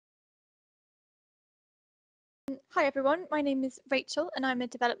Hi everyone, my name is Rachel and I'm a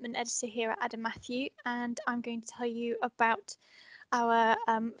development editor here at Adam Matthew, and I'm going to tell you about our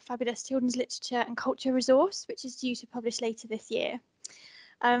fabulous children's literature and culture resource, which is due to publish later this year.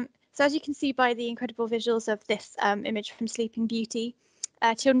 So as you can see by the incredible visuals of this image from Sleeping Beauty,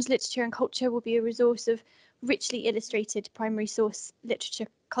 children's literature and culture will be a resource of richly illustrated primary source literature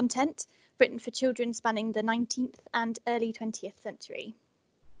content written for children spanning the 19th and early 20th century.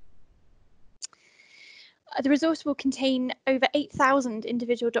 The resource will contain over 8,000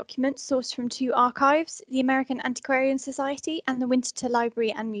 individual documents sourced from two archives, the American Antiquarian Society and the Winterthur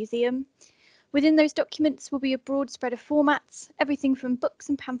Library and Museum. Within those documents will be a broad spread of formats, everything from books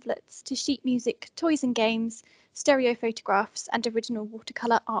and pamphlets to sheet music, toys and games, stereo photographs and original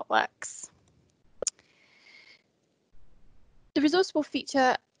watercolour artworks. The resource will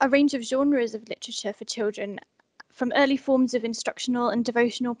feature a range of genres of literature for children, from early forms of instructional and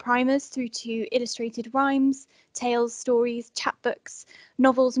devotional primers through to illustrated rhymes, tales, stories, chapbooks,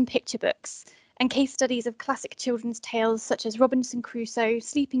 novels and picture books, and case studies of classic children's tales such as Robinson Crusoe,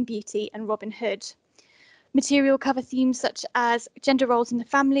 Sleeping Beauty and Robin Hood. Material cover themes such as gender roles in the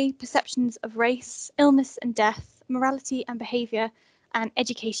family, perceptions of race, illness and death, morality and behaviour, and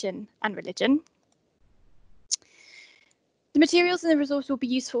education and religion. The materials in the resource will be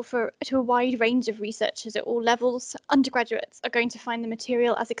useful to a wide range of researchers at all levels. Undergraduates are going to find the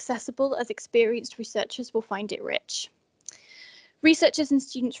material as accessible as experienced researchers will find it rich. Researchers and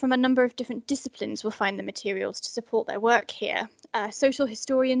students from a number of different disciplines will find the materials to support their work here. Social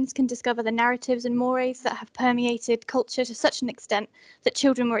historians can discover the narratives and mores that have permeated culture to such an extent that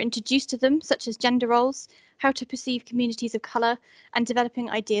children were introduced to them, such as gender roles, how to perceive communities of colour, and developing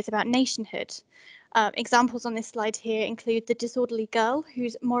ideas about nationhood. Examples on this slide here include the disorderly girl,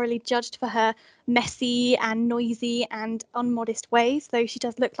 who's morally judged for her messy and noisy and unmodest ways, though she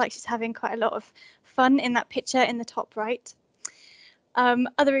does look like she's having quite a lot of fun in that picture in the top right.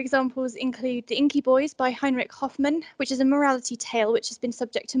 Other examples include The Inky Boys by Heinrich Hoffmann, which is a morality tale which has been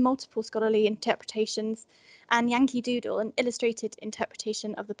subject to multiple scholarly interpretations, and Yankee Doodle, an illustrated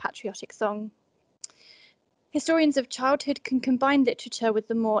interpretation of the patriotic song. Historians of childhood can combine literature with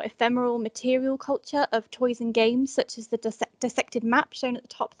the more ephemeral material culture of toys and games, such as the dissected map shown at the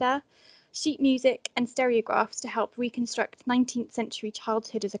top there, sheet music and stereographs to help reconstruct 19th century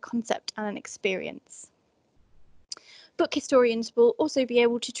childhood as a concept and an experience. Book historians will also be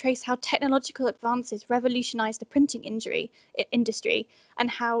able to trace how technological advances revolutionised the printing industry and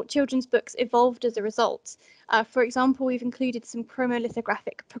how children's books evolved as a result. For example, we've included some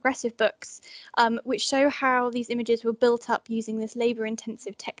chromolithographic progressive books, which show how these images were built up using this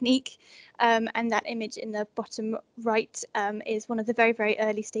labour-intensive technique. And that image in the bottom right is one of the very, very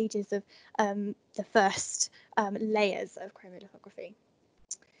early stages of the first layers of chromolithography.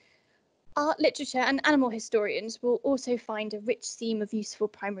 Art, literature and animal historians will also find a rich seam of useful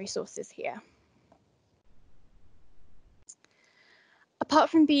primary sources here. Apart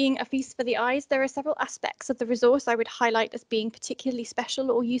from being a feast for the eyes, there are several aspects of the resource I would highlight as being particularly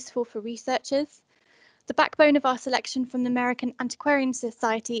special or useful for researchers. The backbone of our selection from the American Antiquarian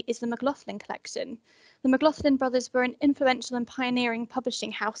Society is the McLaughlin Collection. The McLaughlin brothers were an influential and pioneering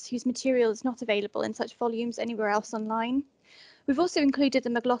publishing house whose material is not available in such volumes anywhere else online. We've also included the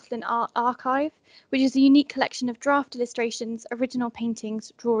McLaughlin Art Archive, which is a unique collection of draft illustrations, original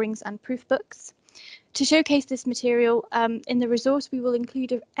paintings, drawings and proof books. To showcase this material, in the resource we will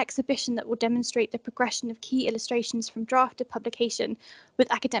include an exhibition that will demonstrate the progression of key illustrations from draft to publication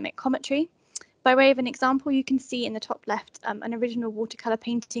with academic commentary. By way of an example, you can see in the top left an original watercolour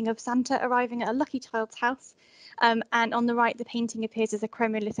painting of Santa arriving at a lucky child's house, and on the right the painting appears as a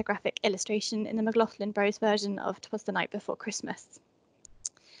chromolithographic illustration in the McLaughlin Bros version of 'Twas the Night Before Christmas.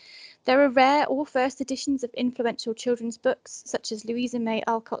 There are rare or first editions of influential children's books such as Louisa May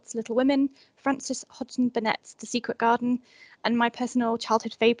Alcott's Little Women, Frances Hodgson Burnett's The Secret Garden, and my personal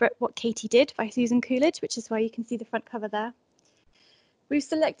childhood favourite What Katy Did by Susan Coolidge, which is why you can see the front cover there. We've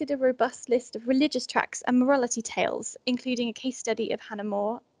selected a robust list of religious tracts and morality tales, including a case study of Hannah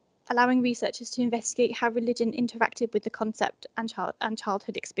More, allowing researchers to investigate how religion interacted with the concept and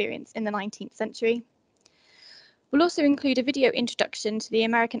childhood experience in the 19th century. We'll also include a video introduction to the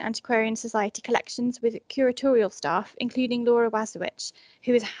American Antiquarian Society collections with curatorial staff, including Laura Wasowich,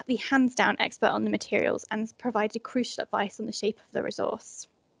 who is the hands-down expert on the materials and has provided crucial advice on the shape of the resource.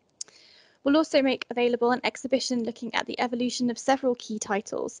 We'll also make available an exhibition looking at the evolution of several key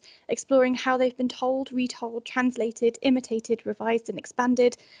titles, exploring how they've been told, retold, translated, imitated, revised and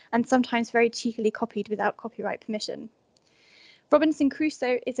expanded, and sometimes very cheekily copied without copyright permission. Robinson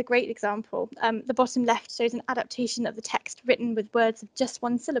Crusoe is a great example. The bottom left shows an adaptation of the text written with words of just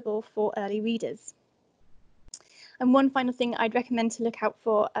one syllable for early readers. And one final thing I'd recommend to look out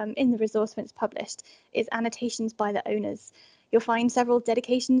for in the resource when it's published is annotations by the owners. You'll find several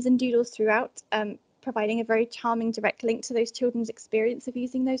dedications and doodles throughout, providing a very charming direct link to those children's experience of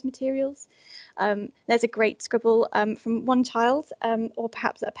using those materials. There's a great scribble from one child, or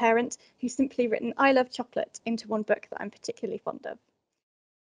perhaps a parent, who's simply written "I love chocolate" into one book that I'm particularly fond of.